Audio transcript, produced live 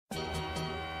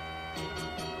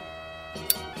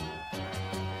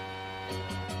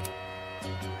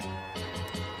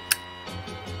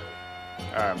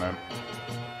Alright, man.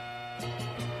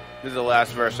 This is the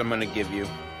last verse I'm gonna give you.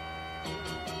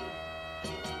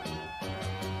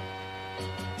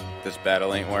 This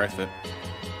battle ain't worth it.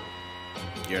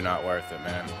 You're not worth it,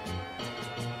 man.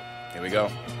 Here we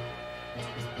go.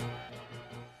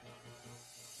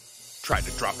 Try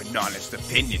to drop an honest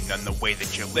opinion on the way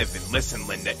that you're living. Listen,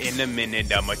 Linda, in a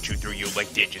minute I'ma chew through you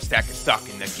like digits. Stack of stock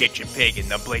in the kitchen, pig, and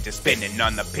the blades are spinning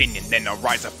on the pinion. Then I'll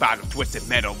rise up out of twisted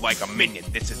metal like a minion.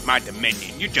 This is my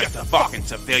dominion. You're just a fucking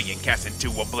civilian, cast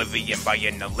into oblivion by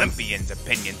an Olympian's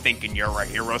opinion. Thinking you're a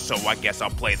hero, so I guess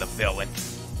I'll play the villain.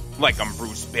 Like I'm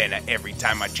Bruce Banner every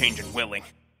time I change and willing.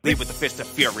 Leave with a fist of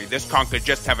fury, this conquer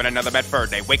just having another bad fur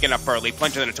day. Waking up early,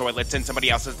 plunging in the toilets in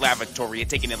somebody else's lavatory. And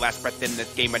taking your last breath in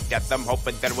this game of death. I'm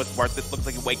hoping that it was worth it. Looks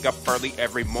like you wake up early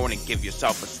every morning. Give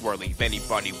yourself a swirly. If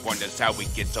anybody wonders how he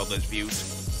gets all those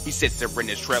views, he sits there in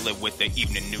his trailer with the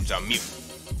evening news on mute.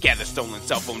 Gather stolen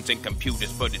cell phones and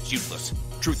computers, but it's useless.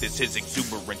 Truth is his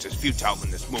exuberance is futile in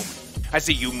this moment. I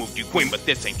see you moved you queen, but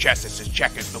this ain't chess, this is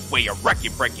checkers. The way I wreck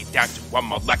you, break you down to a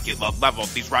molecular level.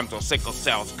 These rhymes are sickle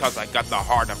cells, cause I got the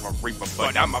heart of a reaper.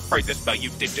 But I'm afraid the spell you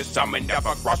did just summon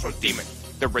never crossroad demon.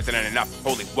 There isn't enough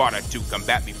holy water to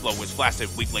combat me. Flow is flaccid,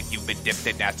 weak like you've been dipped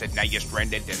in acid. Now you're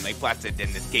stranded and lay placid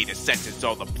in this gate of senses.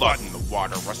 All the blood in the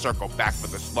water, a circle back for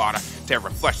the slaughter. Terror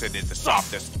flesh that is the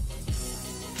softest.